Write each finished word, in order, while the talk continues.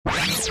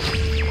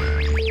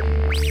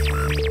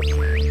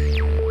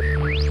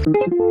Hello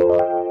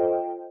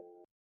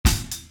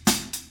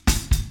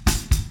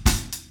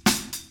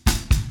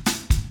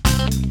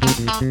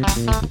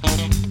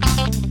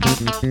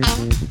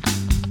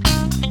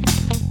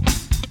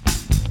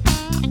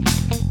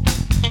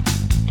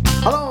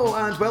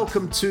and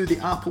welcome to the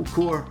Apple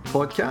Core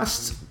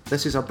podcast.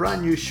 This is a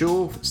brand new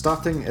show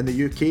starting in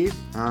the UK,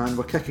 and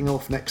we're kicking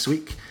off next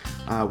week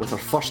with our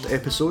first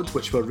episode,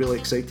 which we're really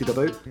excited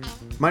about.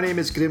 My name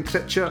is Graham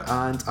Critcher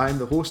and I'm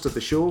the host of the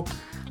show,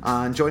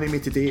 and joining me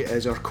today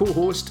is our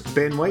co-host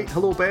Ben White.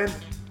 Hello Ben.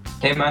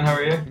 Hey man, how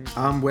are you?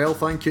 I'm well,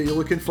 thank you. You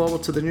looking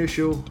forward to the new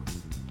show?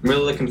 I'm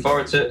really looking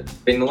forward to it.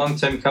 Been a long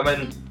time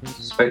coming.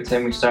 It's about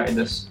time we started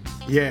this.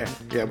 Yeah,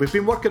 we've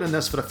been working on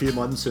this for a few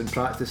months and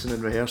practicing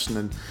and rehearsing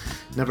and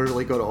never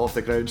really got it off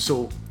the ground,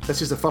 so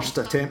this is the first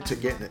attempt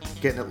at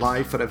getting it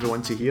live for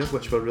everyone to hear,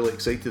 which we're really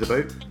excited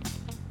about.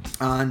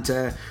 And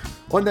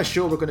on this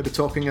show we're going to be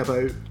talking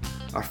about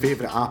our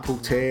favourite Apple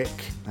tech,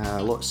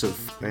 lots of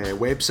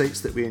websites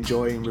that we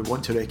enjoy and we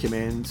want to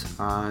recommend,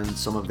 and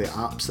some of the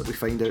apps that we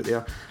find out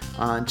there,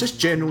 and just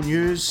general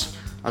news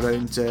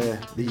around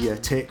the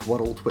tech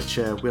world, which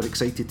we're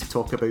excited to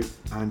talk about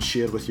and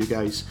share with you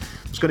guys.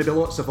 There's going to be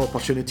lots of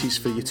opportunities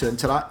for you to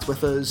interact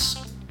with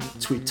us,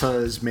 tweet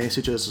us,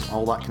 message us,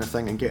 all that kind of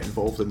thing, and get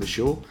involved in the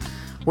show.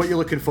 What are you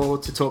looking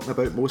forward to talking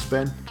about most,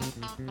 Ben?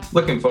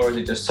 Looking forward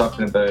to just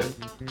talking about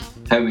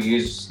how we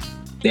use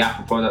the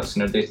Apple products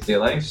in our day-to-day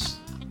lives.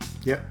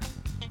 Yep.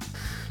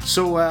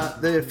 So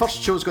the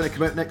first show is going to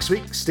come out next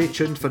week. Stay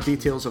tuned for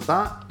details of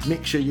that.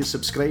 Make sure you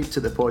subscribe to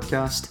the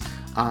podcast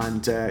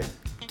and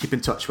keep in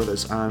touch with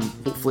us, and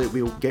hopefully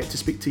we'll get to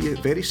speak to you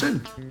very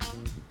soon.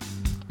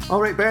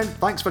 Alright Ben,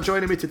 thanks for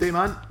joining me today,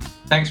 man.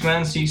 Thanks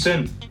man, see you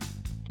soon.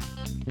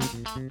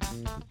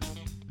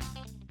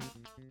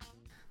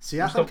 See,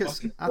 I think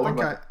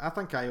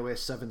iOS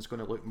 7 is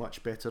going to look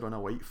much better on a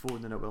white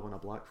phone than it will on a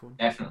black phone.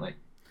 Definitely.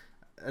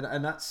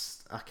 And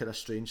that's a kind of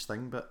strange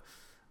thing, but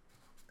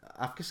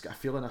I've just got a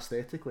feeling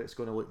aesthetically it's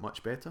going to look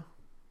much better.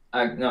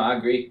 I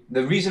agree.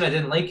 The reason I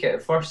didn't like it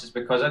at first is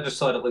because I just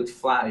thought it looked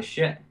flat as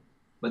shit.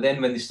 But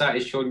then when they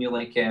started showing you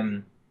like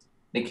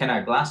the kind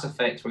of glass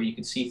effect where you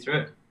could see through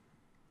it.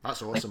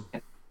 That's awesome.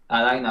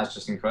 I think that's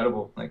just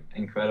incredible. Like,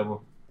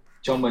 incredible.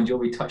 John Bon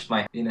Jovi touched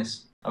my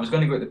penis. I was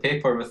going to go to the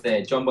paper with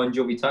John Bon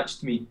Jovi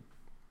touched me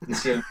and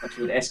see how much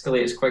it would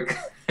escalate,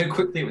 how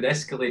quickly it would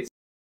escalate.